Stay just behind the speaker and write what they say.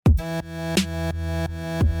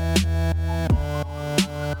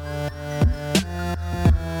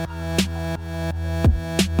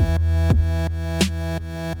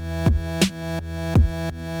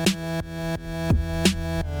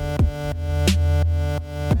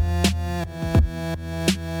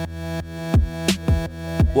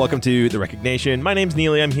Welcome to The Recognition. My name's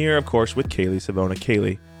Neely. I'm here, of course, with Kaylee Savona.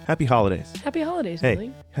 Kaylee, happy holidays. Happy holidays, Hey,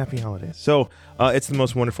 Neely. happy holidays. So it's the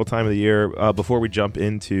most wonderful time of the year. Before we jump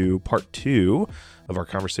into part 2 of our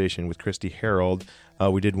conversation with Kristi Herold,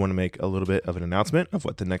 we did want to make a little bit of an announcement of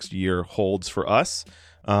what the next year holds for us.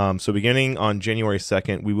 So beginning on January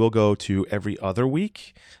 2nd, we will go to every other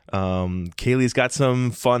week. Kaylee's got some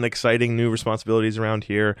fun, exciting new responsibilities around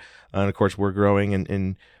here. And of course, we're growing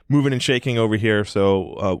and moving and shaking over here.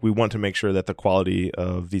 So we want to make sure that the quality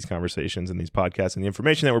of these conversations and these podcasts and the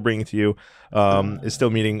information that we're bringing to you is still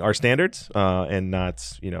meeting our standards and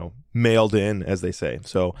not, mailed in, as they say.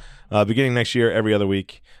 So beginning next year, every other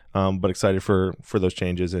week. But excited for those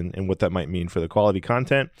changes and what that might mean for the quality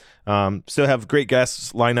content. Still have great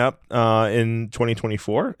guests line up in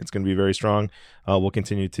 2024. It's going to be very strong. We'll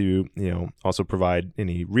continue to, also provide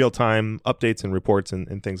any real-time updates and reports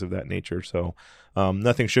and things of that nature. So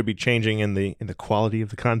nothing should be changing in the quality of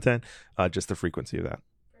the content, just the frequency of that.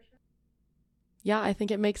 Yeah, I think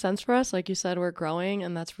it makes sense for us. Like you said, we're growing,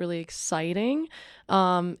 and that's really exciting.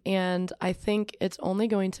 And I think it's only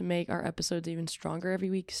going to make our episodes even stronger every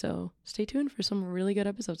week. So stay tuned for some really good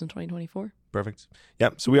episodes in 2024. Perfect.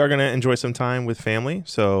 Yep. So we are going to enjoy some time with family.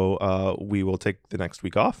 So we will take the next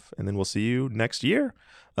week off, and then we'll see you next year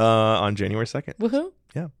on January 2nd. Woohoo.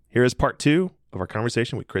 Yeah. Here is part 2 of our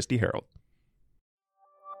conversation with Kristi Herold.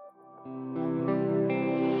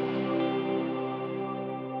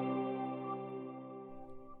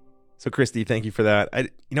 So, Kristi, thank you for that.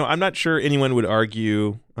 I'm not sure anyone would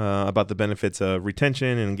argue about the benefits of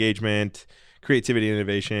retention and engagement, creativity and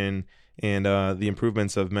innovation, and the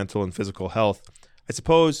improvements of mental and physical health. I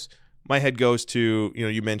suppose my head goes to,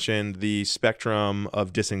 you mentioned the spectrum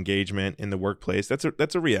of disengagement in the workplace.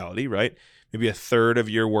 That's a reality, right? Maybe a third of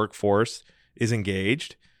your workforce is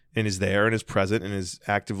engaged and is there and is present and is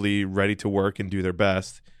actively ready to work and do their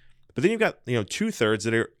best. But then you've got, 2/3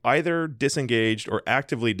 that are either disengaged or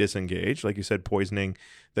actively disengaged, like you said, poisoning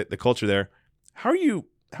the culture there. How are you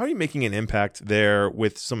making an impact there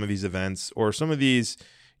with some of these events or some of these,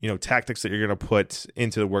 tactics that you're going to put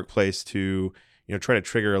into the workplace to, try to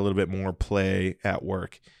trigger a little bit more play at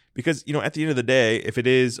work? Because, at the end of the day, if it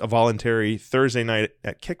is a voluntary Thursday night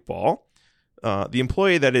at kickball, the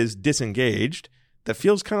employee that is disengaged, that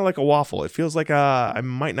feels kind of like a waffle. It feels like I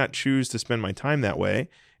might not choose to spend my time that way.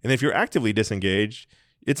 And if you're actively disengaged,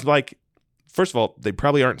 it's like, first of all, they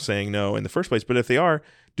probably aren't saying no in the first place. But if they are,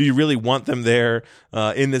 do you really want them there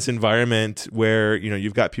in this environment where,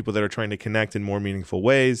 you've got people that are trying to connect in more meaningful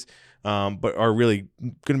ways, but are really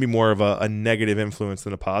going to be more of a negative influence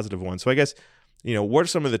than a positive one? So I guess, what are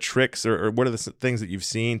some of the tricks or what are the things that you've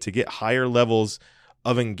seen to get higher levels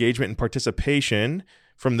of engagement and participation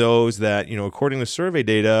from those that, according to survey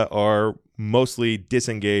data, are mostly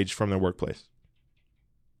disengaged from their workplace?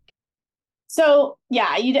 So, yeah,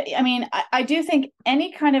 I do think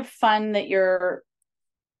any kind of fun that you're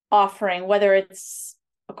offering, whether it's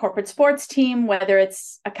a corporate sports team, whether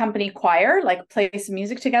it's a company choir, like play some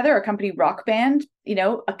music together, a company rock band,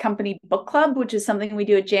 a company book club, which is something we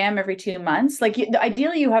do at Jam every 2 months. Like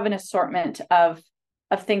ideally you have an assortment of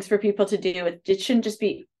things for people to do. It shouldn't just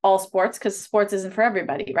be all sports, because sports isn't for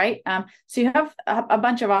everybody, right? So you have a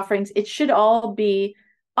bunch of offerings. It should all be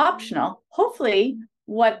optional. Hopefully,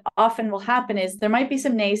 what often will happen is there might be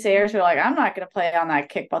some naysayers who are like, I'm not going to play on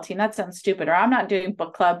that kickball team. That sounds stupid. Or I'm not doing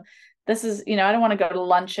book club. This is, I don't want to go to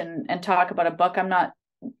lunch and talk about a book. I'm not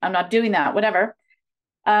doing that, whatever.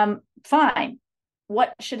 Fine.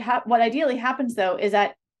 What ideally happens though, is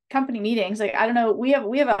at company meetings, like, I don't know, we have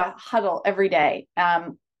a huddle every day,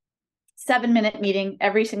 7-minute meeting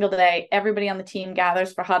every single day. Everybody on the team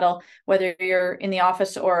gathers for huddle, whether you're in the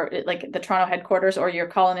office or like the Toronto headquarters, or you're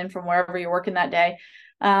calling in from wherever you're working that day.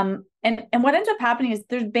 And what ends up happening is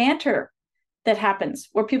there's banter that happens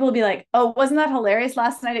where people will be like, oh, wasn't that hilarious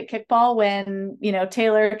last night at kickball when,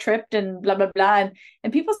 Taylor tripped and blah, blah, blah.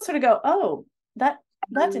 And people sort of go, oh,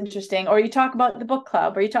 that's interesting. Or you talk about the book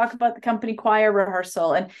club, or you talk about the company choir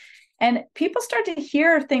rehearsal, and people start to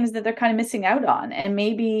hear things that they're kind of missing out on, and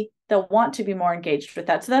maybe they'll want to be more engaged with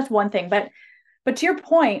that. So that's one thing. But to your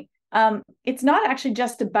point, it's not actually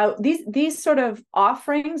just about these sort of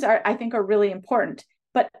offerings I think are really important,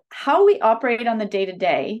 but how we operate on the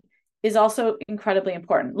day-to-day is also incredibly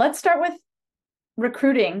important. Let's start with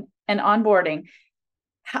recruiting and onboarding.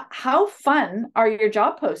 how fun are your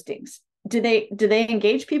job postings? Do they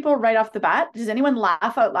engage people right off the bat? Does anyone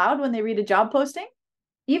laugh out loud when they read a job posting?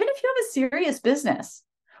 Even if you have a serious business,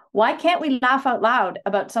 why can't we laugh out loud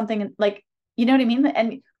about something like, you know what I mean?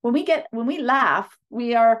 And when we laugh,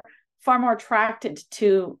 we are far more attracted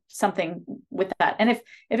to something with that. And if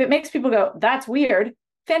it makes people go, that's weird,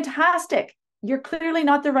 fantastic. You're clearly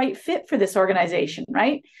not the right fit for this organization,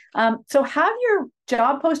 right? So have your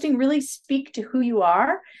job posting really speak to who you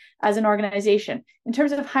are as an organization. In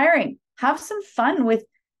terms of hiring, have some fun with,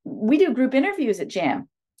 we do group interviews at JAM.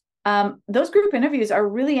 Those group interviews are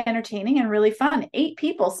really entertaining and really fun. 8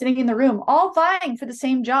 people sitting in the room, all vying for the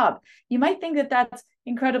same job. You might think that that's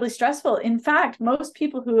incredibly stressful. In fact, most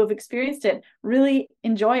people who have experienced it really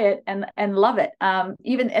enjoy it and love it. And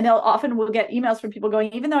they'll often will get emails from people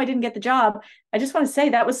going, even though I didn't get the job, I just want to say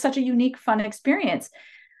that was such a unique, fun experience.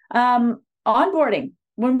 Onboarding.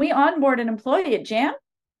 When we onboard an employee at JAM,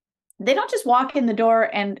 they don't just walk in the door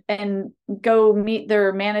and go meet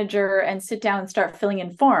their manager and sit down and start filling in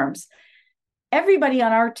forms. Everybody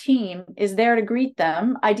on our team is there to greet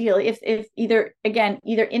them, ideally, if either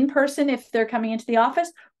in person, if they're coming into the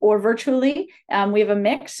office, or virtually. We have a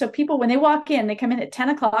mix. So people, when they walk in, they come in at 10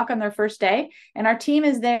 o'clock on their first day, and our team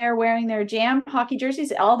is there wearing their JAM hockey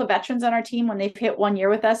jerseys. All the veterans on our team, when they've hit 1 year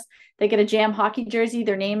with us, they get a JAM hockey jersey.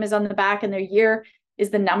 Their name is on the back, and their year is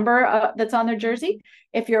the number that's on their jersey.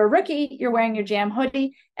 If you're a rookie, you're wearing your JAM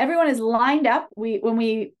hoodie. Everyone is lined up. When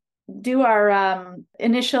we do our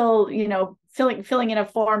initial, filling in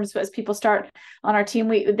of forms as people start on our team,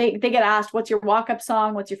 they get asked, what's your walk-up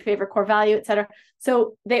song, what's your favorite core value, etc.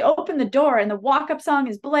 So they open the door and the walk-up song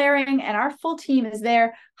is blaring, and our full team is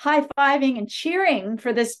there high-fiving and cheering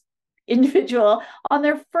for this individual on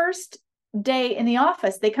their first day in the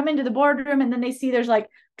office. They come into the boardroom, and then they see there's like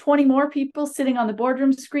 20 more people sitting on the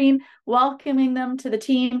boardroom screen welcoming them to the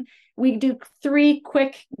team. We do 3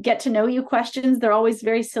 quick get to know you questions. They're always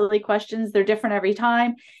very silly questions. They're different every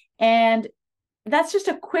time. And that's just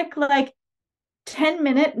a quick,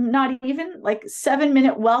 10-minute, not even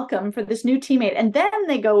 7-minute welcome for this new teammate. And then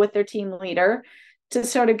they go with their team leader to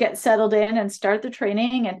sort of get settled in and start the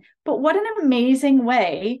training. But what an amazing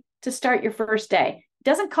way to start your first day. It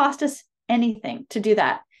doesn't cost us anything to do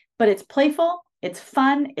that, but it's playful, it's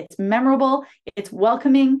fun, it's memorable, it's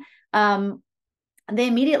welcoming. They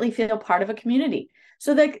immediately feel part of a community.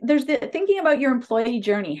 So there's the thinking about your employee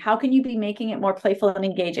journey. How can you be making it more playful and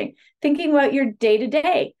engaging? Thinking about your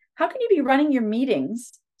day-to-day. How can you be running your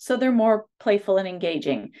meetings so they're more playful and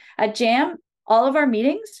engaging? At JAM, all of our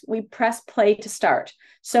meetings, we press play to start.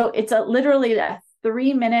 So it's literally a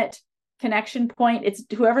 3-minute connection point. It's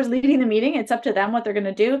whoever's leading the meeting. It's up to them what they're going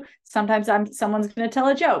to do. Sometimes someone's going to tell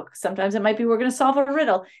a joke. Sometimes it might be we're going to solve a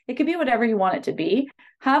riddle. It could be whatever you want it to be.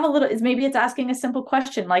 Maybe it's asking a simple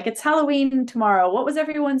question like, it's Halloween tomorrow. What was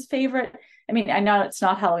everyone's favorite? I mean, I know it's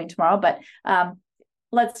not Halloween tomorrow, but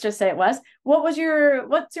let's just say it was. What's your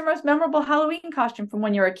most memorable Halloween costume from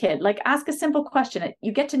when you were a kid? Ask a simple question.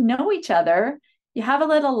 You get to know each other. You have a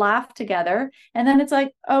little laugh together, and then it's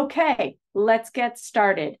like, okay, let's get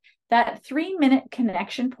started. That 3-minute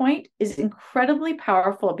connection point is incredibly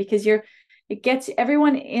powerful because it gets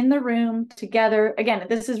everyone in the room together. Again,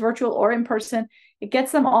 this is virtual or in person. It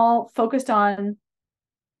gets them all focused on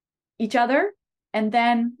each other, and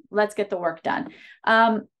then let's get the work done.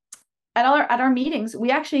 At our meetings,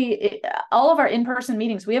 we actually, all of our in-person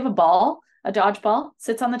meetings, we have a dodgeball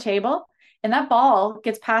sits on the table, and that ball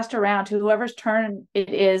gets passed around to whoever's turn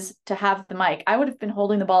it is to have the mic. I would have been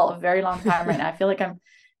holding the ball a very long time right now. I feel like I'm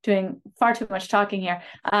doing far too much talking here.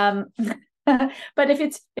 But if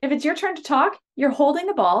it's your turn to talk, you're holding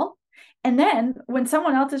the ball. And then when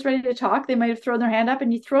someone else is ready to talk, they might have thrown their hand up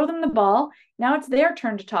and you throw them the ball. Now it's their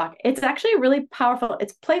turn to talk. It's actually really powerful.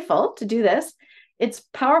 It's playful to do this. It's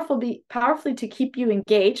powerfully to keep you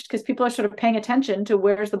engaged because people are sort of paying attention to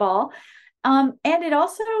where's the ball. And it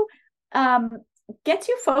also gets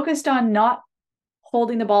you focused on not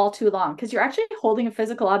holding the ball too long because you're actually holding a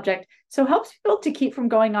physical object. So it helps people to keep from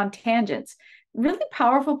going on tangents. Really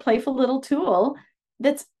powerful, playful little tool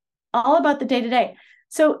that's all about the day-to-day.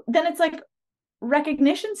 So then it's like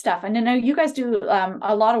recognition stuff. And I know you guys do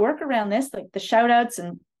a lot of work around this, like the shout outs,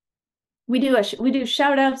 and we do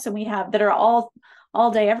shout outs, and we have that are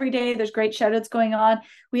all day, every day. There's great shout outs going on.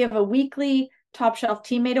 We have a weekly Top Shelf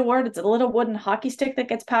Teammate Award. It's a little wooden hockey stick that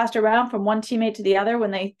gets passed around from one teammate to the other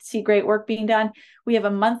when they see great work being done. We have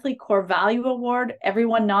a monthly Core Value Award.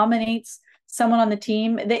 Everyone nominates someone on the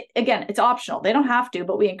team. Again, it's optional. They don't have to,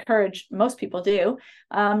 but we encourage, most people do,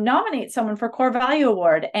 nominate someone for Core Value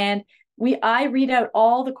Award. And I read out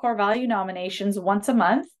all the Core Value nominations once a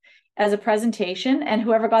month. as a presentation, and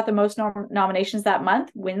whoever got the most nominations that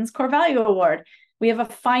month wins Core Value Award. We have a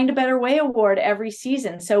Find a Better Way award every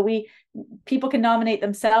season. So people can nominate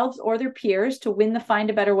themselves or their peers to win the Find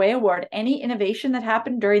a Better Way award. Any innovation that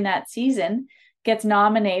happened during that season gets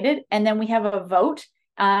nominated, and then we have a vote.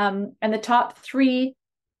 And the top 3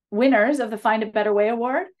 winners of the Find a Better Way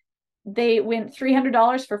award, they win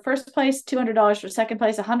 $300 for first place, $200 for second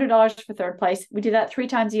place, $100 for third place. We do that 3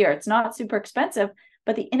 times a year. It's not super expensive,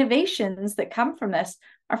 but the innovations that come from this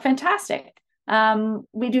are fantastic.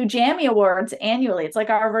 We do Jammy Awards annually. It's like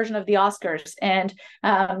our version of the Oscars. And,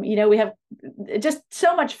 we have just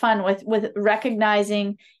so much fun with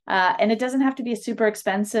recognizing, and it doesn't have to be a super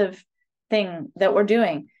expensive thing that we're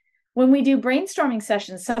doing. When we do brainstorming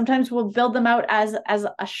sessions, sometimes we'll build them out as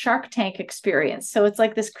a Shark Tank experience. So it's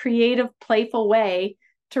like this creative, playful way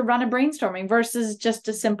to run a brainstorming versus just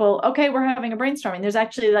a simple, okay, we're having a brainstorming. There's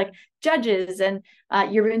actually like judges and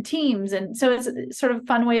you're in teams. And so it's a sort of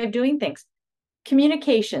fun way of doing things.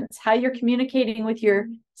 Communications, how you're communicating with your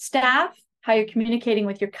staff, how you're communicating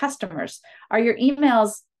with your customers. Are your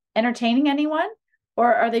emails entertaining anyone,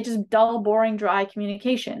 or are they just dull, boring, dry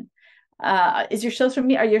communication? Are your social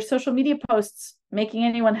media posts making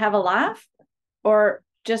anyone have a laugh, or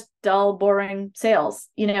just dull, boring sales?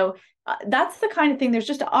 That's the kind of thing. There's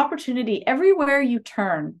just an opportunity everywhere you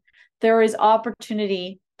turn. There is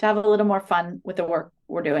opportunity to have a little more fun with the work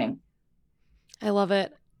we're doing. I love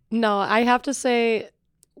it. No, I have to say,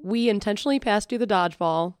 we intentionally passed you the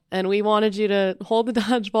dodgeball, and we wanted you to hold the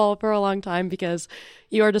dodgeball for a long time because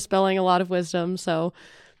you are dispelling a lot of wisdom. So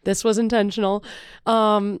this was intentional.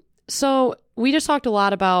 So we just talked a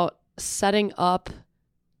lot about setting up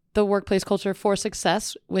the workplace culture for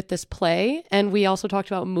success with this play. And we also talked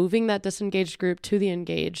about moving that disengaged group to the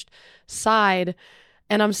engaged side.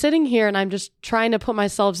 And I'm sitting here and I'm just trying to put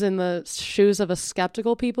myself in the shoes of a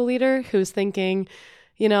skeptical people leader who's thinking,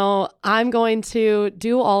 I'm going to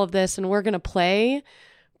do all of this and we're going to play,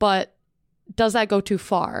 but does that go too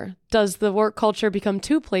far? Does the work culture become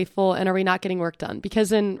too playful, and are we not getting work done?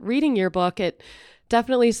 Because in reading your book, it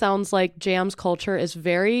definitely sounds like Jam's culture is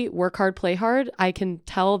very work hard, play hard. I can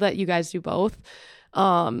tell that you guys do both.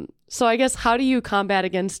 So I guess, how do you combat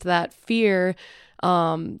against that fear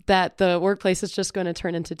that the workplace is just going to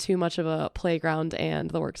turn into too much of a playground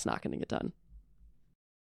and the work's not going to get done?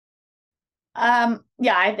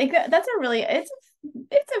 I think that's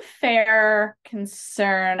it's a fair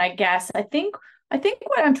concern, I guess. I think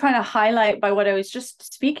what I'm trying to highlight by what I was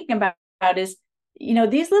just speaking about is,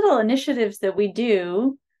 these little initiatives that we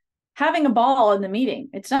do, having a ball in the meeting,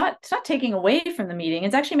 it's not taking away from the meeting.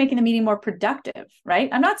 It's actually making the meeting more productive, right?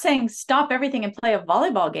 I'm not saying stop everything and play a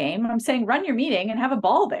volleyball game. I'm saying run your meeting and have a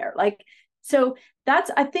ball there. So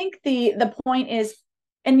that's, I think the point is,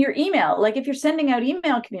 and your email, like if you're sending out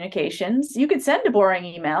email communications, you could send a boring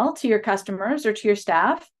email to your customers or to your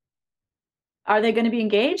staff. Are they going to be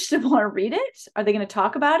engaged and want to read it? Are they going to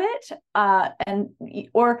talk about it?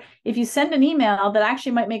 Or if you send an email that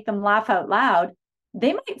actually might make them laugh out loud,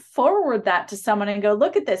 they might forward that to someone and go,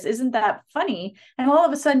 look at this, isn't that funny? And all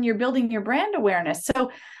of a sudden you're building your brand awareness.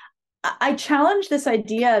 So I challenge this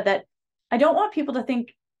idea that I don't want people to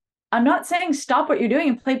think, I'm not saying stop what you're doing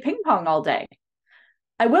and play ping pong all day.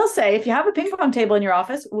 I will say, if you have a ping pong table in your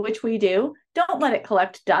office, which we do, don't let it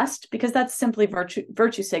collect dust, because that's simply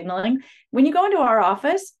virtue signaling. When you go into our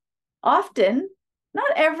office, often,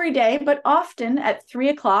 not every day, but often at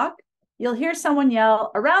 3:00, you'll hear someone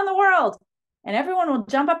yell, "Around the world!" And everyone will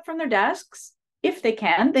jump up from their desks, if they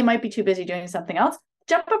can. They might be too busy doing something else.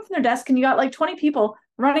 Jump up from their desk, and you got like 20 people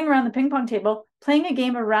running around the ping pong table, playing a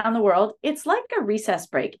game of Around the World. It's like a recess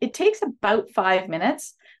break. It takes about 5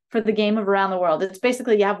 minutes for the game of Around the World. It's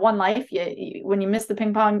basically, you have one life. When you miss the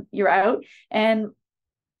ping pong, you're out. And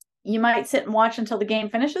you might sit and watch until the game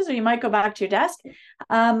finishes, or you might go back to your desk.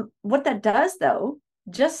 What that does, though,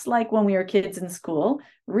 just like when we were kids in school,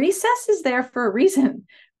 recess is there for a reason.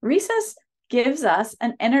 Recess gives us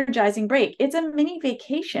an energizing break. It's a mini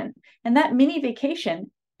vacation. And that mini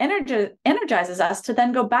vacation energizes us to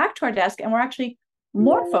then go back to our desk, and we're actually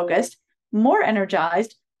more focused, more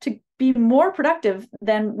energized, to be more productive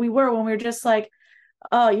than we were when we were just like,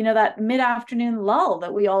 that mid-afternoon lull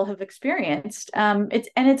that we all have experienced.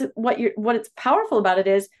 What's powerful about it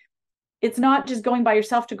is, it's not just going by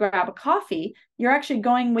yourself to grab a coffee. You're actually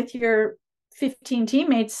going with your 15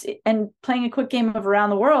 teammates and playing a quick game of Around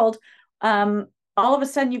the World. All of a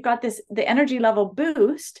sudden you've got the energy level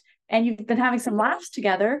boost, and you've been having some laughs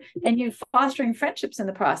together, and you're fostering friendships in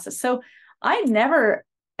the process. So I never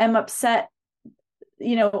am upset.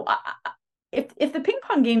 If the ping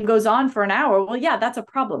pong game goes on for an hour, well, yeah, that's a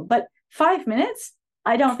problem. But 5 minutes,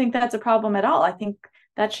 I don't think that's a problem at all. I think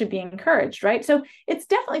that should be encouraged, right? So it's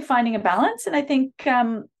definitely finding a balance. And I think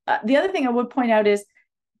the other thing I would point out is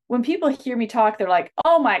when people hear me talk, they're like,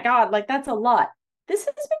 oh my God, like that's a lot. This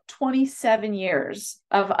has been 27 years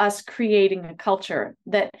of us creating a culture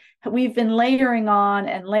that we've been layering on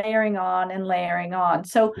and layering on and layering on.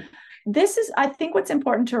 So this is, I think what's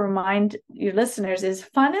important to remind your listeners is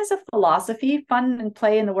fun is a philosophy. Fun and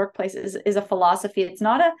play in the workplace is a philosophy. It's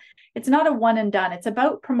not a one and done. It's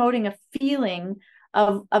about promoting a feeling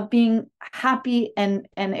of being happy and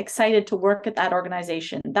excited to work at that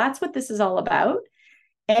organization. That's what this is all about.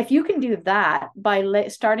 And if you can do that by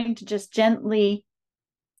starting to just gently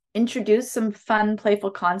introduce some fun,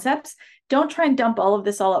 playful concepts, don't try and dump all of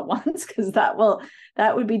this all at once, because that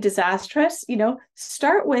would be disastrous.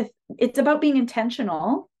 Start with, it's about being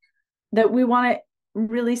intentional, that we want to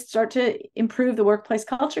really start to improve the workplace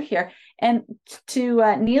culture here. And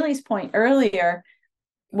to Neely's point earlier,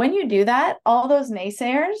 when you do that, all those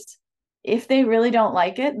naysayers, if they really don't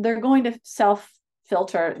like it, they're going to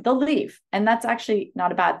self-filter, they'll leave. And that's actually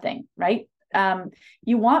not a bad thing, right?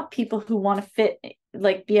 You want people who want to fit,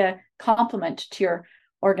 like be a complement to your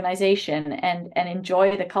organization and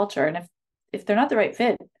enjoy the culture. And if they're not the right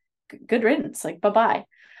fit, good riddance, like bye-bye.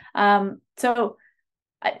 So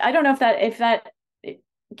I don't know if that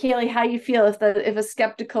Kaylee, how you feel, if a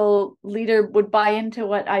skeptical leader would buy into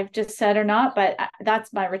what I've just said or not, but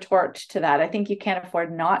that's my retort to that. I think you can't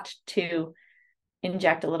afford not to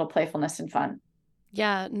inject a little playfulness and fun.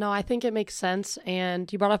 Yeah, no, I think it makes sense.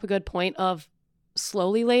 And you brought up a good point of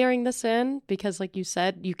slowly layering this in, because like you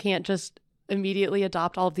said, you can't just immediately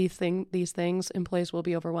adopt all of these things. Employees will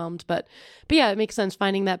be overwhelmed. But yeah, it makes sense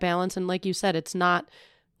finding that balance. And like you said, it's not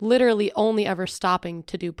literally only ever stopping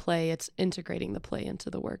to do play. It's integrating the play into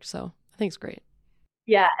the work. So I think it's great.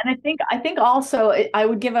 Yeah. And I think also I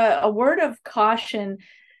would give a word of caution.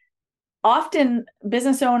 Often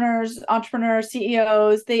business owners, entrepreneurs,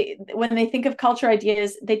 CEOs, when they think of culture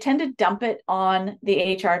ideas, they tend to dump it on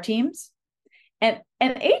the HR teams. And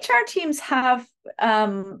HR teams have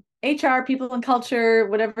HR, people and culture,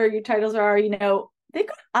 whatever your titles are, they've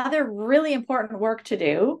got other really important work to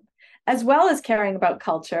do, as well as caring about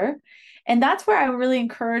culture. And that's where I really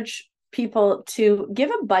encourage people to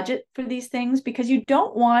give a budget for these things, because you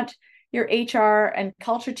don't want your HR and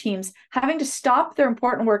culture teams having to stop their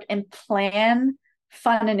important work and plan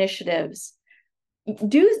fun initiatives.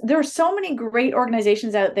 There are so many great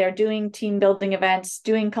organizations out there doing team building events,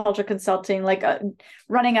 doing culture consulting, like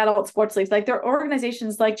running adult sports leagues. Like there are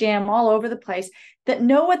organizations like JAM all over the place that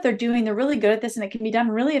know what they're doing. They're really good at this, and it can be done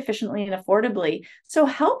really efficiently and affordably. So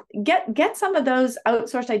help get some of those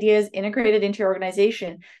outsourced ideas integrated into your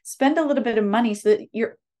organization. Spend a little bit of money so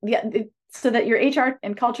that your HR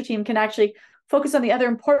and culture team can actually focus on the other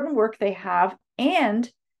important work they have,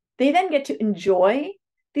 and they then get to enjoy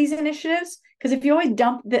these initiatives. Because if you always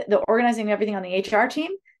dump the organizing and everything on the HR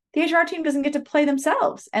team, the HR team doesn't get to play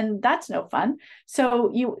themselves, and that's no fun.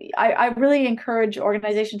 So I really encourage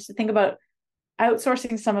organizations to think about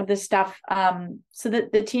outsourcing some of this stuff, so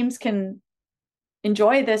that the teams can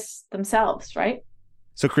enjoy this themselves, right?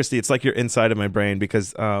 So Kristi, it's like you're inside of my brain,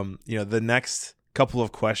 because the next couple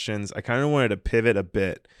of questions, I kind of wanted to pivot a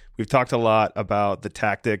bit. We've talked a lot about the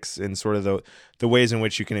tactics and sort of the ways in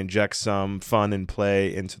which you can inject some fun and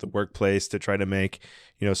play into the workplace to try to make,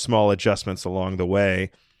 small adjustments along the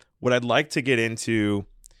way. What I'd like to get into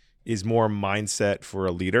is more mindset for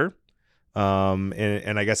a leader.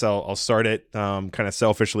 And I guess I'll start it kind of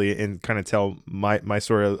selfishly and kind of tell my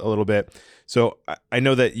story a little bit. So I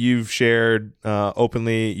know that you've shared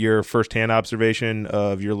openly your firsthand observation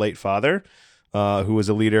of your late father, who was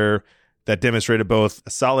a leader that demonstrated both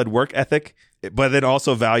a solid work ethic, but then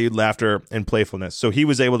also valued laughter and playfulness. So he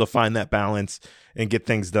was able to find that balance and get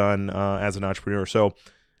things done as an entrepreneur. So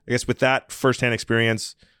I guess with that firsthand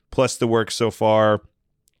experience, plus the work so far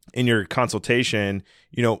in your consultation,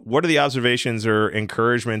 what are the observations or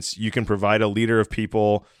encouragements you can provide a leader of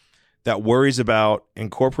people that worries about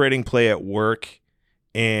incorporating play at work,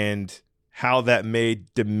 and how that may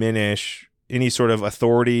diminish any sort of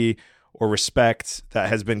authority or respect that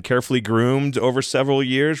has been carefully groomed over several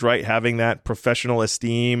years, right? Having that professional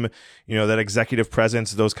esteem, that executive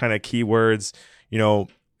presence, those kind of keywords,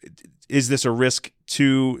 is this a risk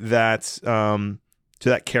to that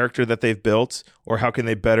character that they've built, or how can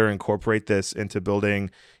they better incorporate this into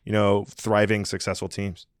building, thriving, successful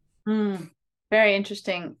teams? Very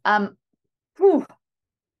interesting. So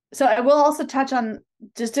I will also touch on,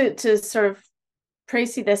 just to sort of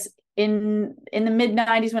précis this, in the mid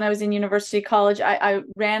 90s, when I was in university college, I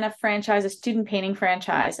ran a franchise, a student painting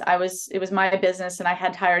franchise. It was my business, and I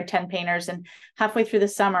had hired 10 painters, and halfway through the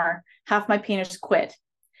summer, half my painters quit,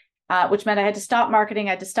 which meant I had to stop marketing.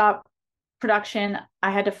 I had to stop production. I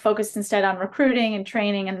had to focus instead on recruiting and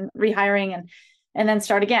training and rehiring, and then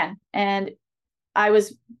start again. And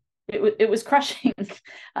it was crushing.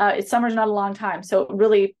 Summer's not a long time, so it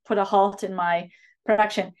really put a halt in my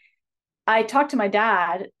production. I talked to my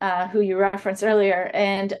dad, who you referenced earlier,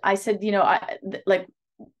 and I said, like,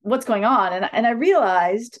 what's going on? And I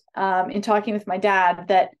realized, in talking with my dad,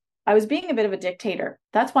 that I was being a bit of a dictator.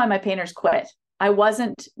 That's why my painters quit. I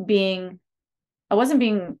wasn't being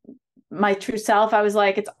my true self. I was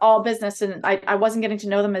like, it's all business, and I wasn't getting to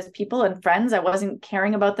know them as people and friends. I wasn't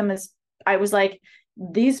caring about them I was like,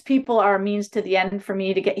 these people are a means to the end for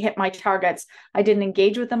me to hit my targets. I didn't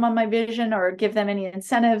engage with them on my vision or give them any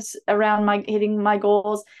incentives around hitting my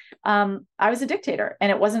goals. I was a dictator,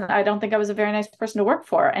 and I don't think I was a very nice person to work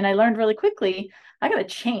for. And I learned really quickly, I got to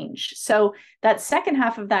change. So that second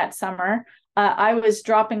half of that summer, I was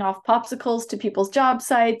dropping off popsicles to people's job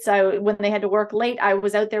sites. When they had to work late, I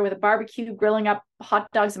was out there with a barbecue, grilling up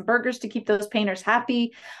hot dogs and burgers to keep those painters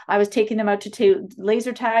happy. I was taking them out to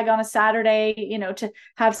laser tag on a Saturday, to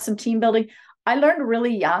have some team building. I learned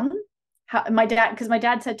really young because my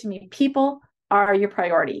dad said to me, people are your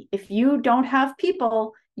priority. If you don't have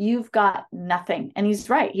people, you've got nothing. And he's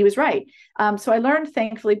right. He was right. So I learned,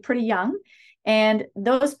 thankfully, pretty young. And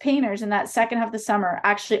those painters in that second half of the summer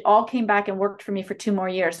actually all came back and worked for me for 2 more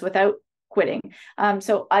years without quitting.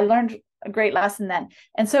 So I learned a great lesson then.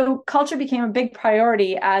 And so culture became a big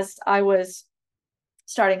priority as I was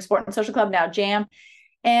starting Sport and Social Club, now Jam.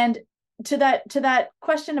 And to that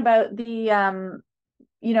question about the,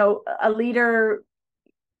 a leader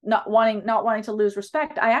not wanting to lose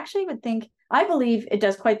respect, I believe it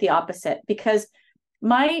does quite the opposite, because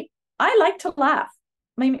I like to laugh.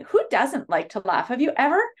 I mean, who doesn't like to laugh? Have you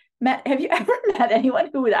ever met anyone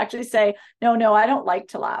who would actually say, no, I don't like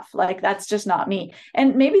to laugh? Like, that's just not me.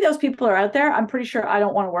 And maybe those people are out there. I'm pretty sure I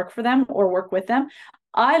don't want to work for them or work with them.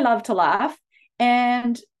 I love to laugh.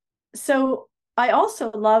 And so I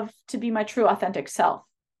also love to be my true authentic self.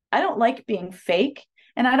 I don't like being fake,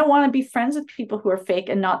 and I don't want to be friends with people who are fake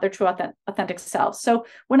and not their true authentic selves. So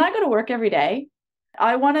when I go to work every day,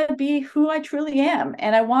 I want to be who I truly am.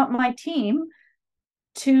 And I want my team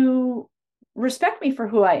to respect me for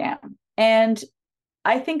who I am. And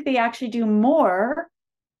I think they actually do more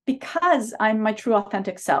because I'm my true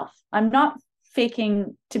authentic self. I'm not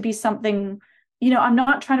faking to be something, I'm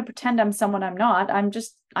not trying to pretend I'm someone I'm not. I'm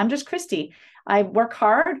just Kristi. I work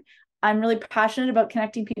hard. I'm really passionate about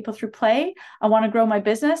connecting people through play. I want to grow my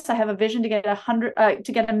business. I have a vision to get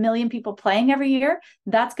 1 million people playing every year.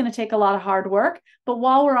 That's going to take a lot of hard work. But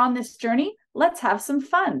while we're on this journey, let's have some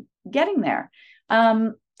fun getting there.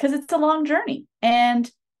 Because it's a long journey.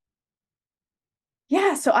 And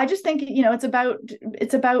yeah, so I just think,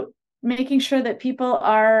 it's about making sure that people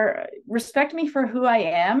respect me for who I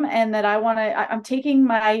am, and that I'm taking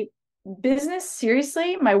my business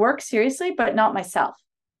seriously, my work seriously, but not myself,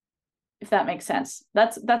 if that makes sense.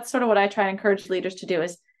 That's sort of what I try to encourage leaders to do,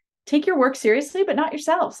 is take your work seriously, but not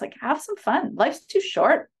yourselves. Like, have some fun. Life's too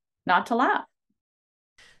short not to laugh.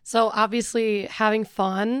 So obviously having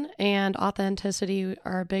fun and authenticity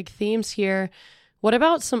are big themes here. What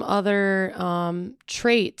about some other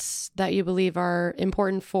traits that you believe are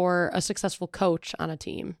important for a successful coach on a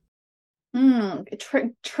team?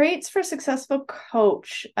 Traits for a successful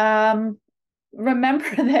coach. Remember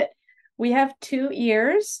that we have 2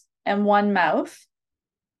 ears and 1 mouth.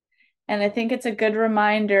 And I think it's a good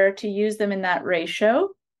reminder to use them in that ratio.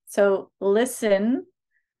 So listen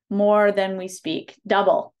more than we speak.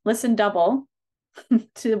 Listen double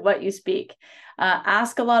to what you speak.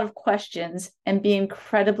 Ask a lot of questions and be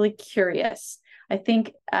incredibly curious. I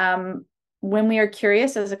think when we are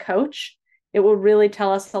curious as a coach, it will really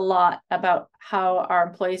tell us a lot about how our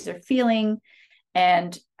employees are feeling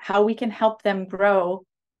and how we can help them grow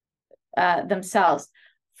themselves.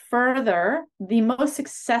 Further, the most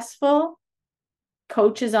successful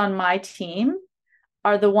coaches on my team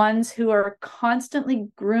are the ones who are constantly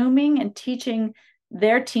grooming and teaching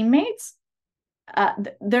their teammates.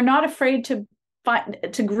 They're not afraid to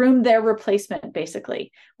groom their replacement,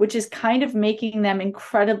 basically, which is kind of making them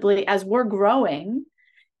incredibly, as we're growing.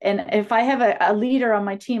 And if I have a leader on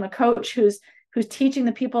my team, a coach who's teaching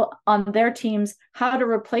the people on their teams how to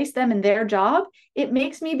replace them in their job, it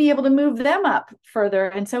makes me be able to move them up further.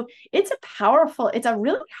 And so it's a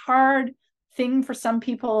really hard thing for some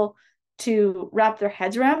people to wrap their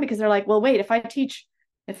heads around, because they're like, well, wait, if I teach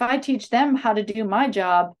them how to do my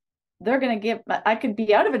job, they're going to I could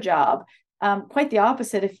be out of a job. Quite the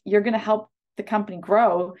opposite. If you're going to help the company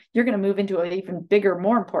grow, you're going to move into an even bigger,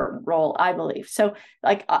 more important role, I believe. So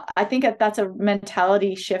like, I think that's a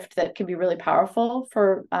mentality shift that can be really powerful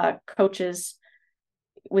for coaches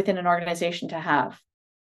within an organization to have.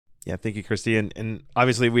 Yeah, thank you, Kristi. And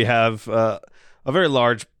obviously we have a very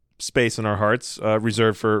large space in our hearts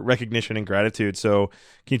reserved for recognition and gratitude. So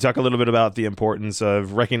can you talk a little bit about the importance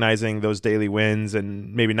of recognizing those daily wins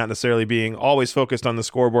and maybe not necessarily being always focused on the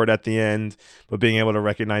scoreboard at the end, but being able to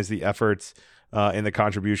recognize the efforts and the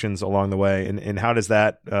contributions along the way? And how does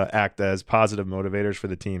that act as positive motivators for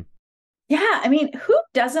the team? Yeah, I mean, who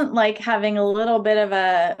doesn't like having a little bit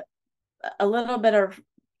of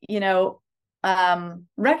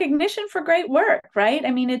recognition for great work, right?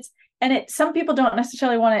 I mean, some people don't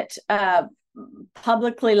necessarily want it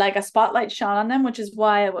publicly, like a spotlight shone on them, which is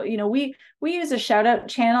why, we use a shout out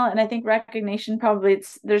channel. And I think recognition, probably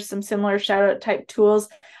there's some similar shout out type tools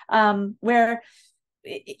where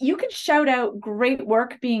you can shout out great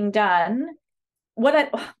work being done.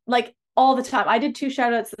 All the time. I did 2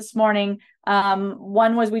 shout outs this morning.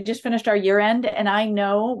 One was, we just finished our year end, and I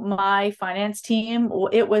know my finance team,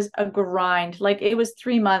 it was a grind. Like, it was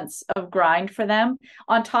 3 months of grind for them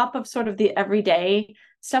on top of sort of the everyday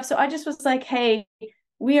stuff. So I just was like, hey,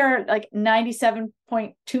 we are like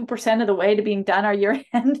 97.2% of the way to being done our year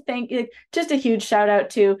end. Thank you. Just a huge shout out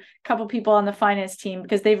to a couple people on the finance team,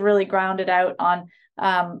 because they've really grounded out on,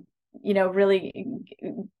 really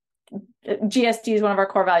GSD is one of our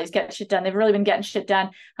core values, get shit done. They've really been getting shit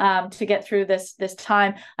done to get through this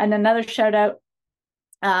time. And another shout out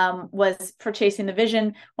was for Chasing the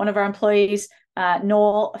Vision. One of our employees,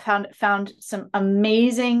 Noel, found some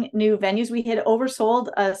amazing new venues. We had oversold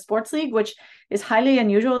a sports league, which is highly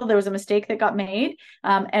unusual. There was a mistake that got made.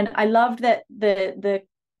 And I loved that the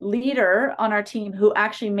leader on our team who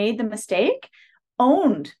actually made the mistake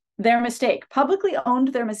owned their mistake, publicly owned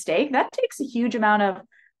their mistake. That takes a huge amount of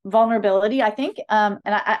vulnerability, I think. And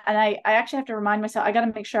I actually have to remind myself, I got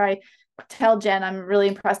to make sure I tell Jen I'm really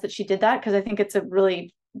impressed that she did that, because I think it's a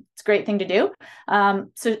great thing to do.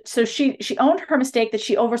 So she owned her mistake, that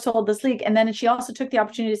she oversold this league. And then she also took the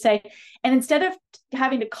opportunity to say, and instead of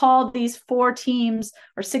having to call these 4 teams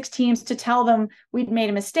or 6 teams to tell them we'd made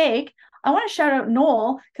a mistake, I want to shout out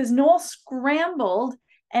Noel, because Noel scrambled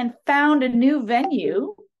and found a new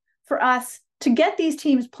venue for us to get these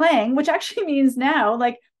teams playing, which actually means now,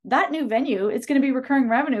 like, that new venue, it's going to be recurring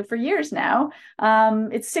revenue for years now.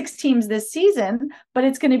 It's 6 teams this season, but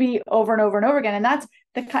it's going to be over and over and over again. And that's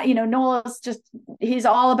Noel's he's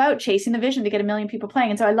all about chasing the vision to get 1 million people playing.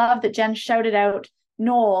 And so I love that Jen shouted out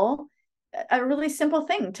Noel, a really simple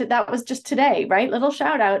thing that was just today, right? Little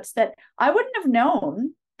shout outs that I wouldn't have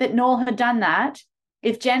known that Noel had done that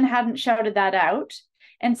if Jen hadn't shouted that out.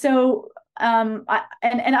 And so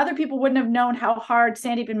and other people wouldn't have known how hard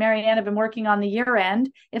Sandeep and Marianne have been working on the year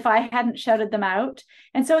end if I hadn't shouted them out.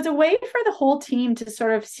 And so it's a way for the whole team to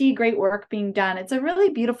sort of see great work being done. It's a really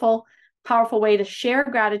beautiful, powerful way to share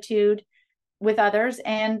gratitude with others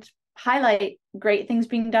and highlight great things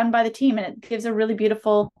being done by the team. And it gives a really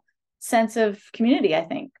beautiful sense of community, I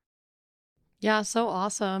think. Yeah, so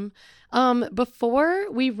awesome.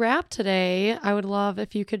 Before we wrap today, I would love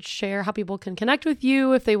if you could share how people can connect with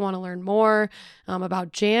you if they want to learn more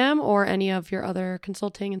about JAM or any of your other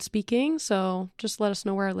consulting and speaking. So just let us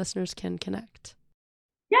know where our listeners can connect.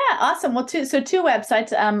 Yeah, awesome. Well, 2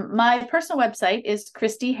 websites. My personal website is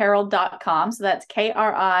KristiHerold.com. So that's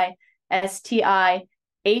KristiHerold,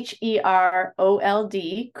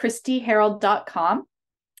 KristiHerold.com.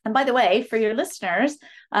 And by the way, for your listeners,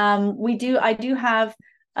 I do have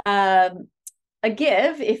a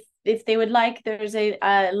give if they would like. There's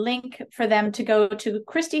a link for them to go to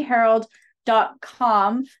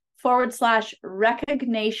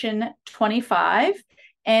KristiHerold.com/recognition25.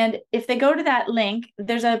 And if they go to that link,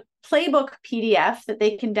 there's a playbook PDF that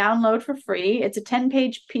they can download for free. It's a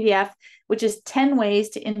 10-page PDF, which is 10 ways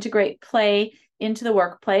to integrate play into the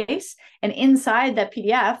workplace. And inside that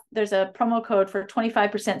PDF, there's a promo code for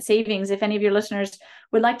 25% savings. If any of your listeners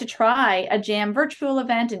would like to try a JAM virtual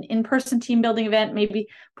event, an in-person team building event, maybe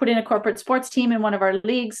put in a corporate sports team in one of our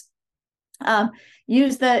leagues,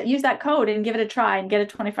 use that code and give it a try and get a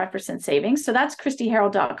 25% savings. So that's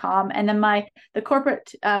KristiHerold.com. And then the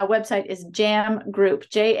corporate website is JAM Group,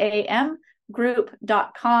 JAM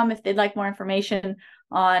Group.com. If they'd like more information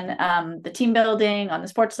on the team building, on the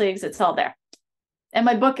sports leagues, it's all there. And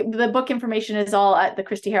the book information is all at the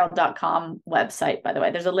KristiHerold.com website, by the way.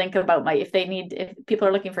 There's a link about if people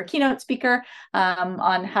are looking for a keynote speaker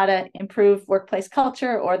on how to improve workplace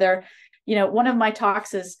culture, or one of my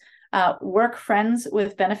talks is work friends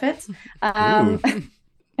with benefits. Or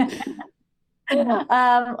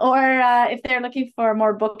if they're looking for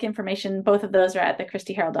more book information, both of those are at the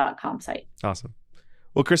KristiHerold.com site. Awesome.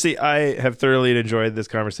 Well, Kristi, I have thoroughly enjoyed this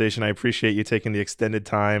conversation. I appreciate you taking the extended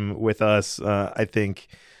time with us. I think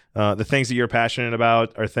the things that you're passionate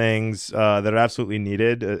about are things that are absolutely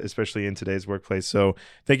needed, especially in today's workplace. So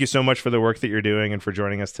thank you so much for the work that you're doing and for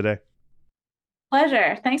joining us today.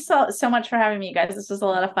 Pleasure. Thanks so much for having me, you guys. This was a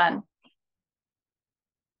lot of fun.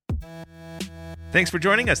 Thanks for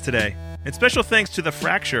joining us today. And special thanks to The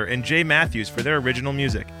Fracture and Jay Matthews for their original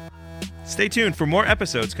music. Stay tuned for more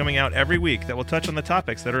episodes coming out every week that will touch on the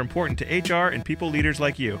topics that are important to HR and people leaders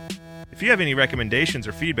like you. If you have any recommendations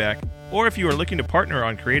or feedback, or if you are looking to partner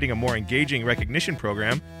on creating a more engaging recognition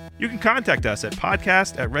program, you can contact us at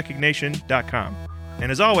podcast@recognition.com.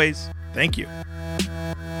 And as always, thank you.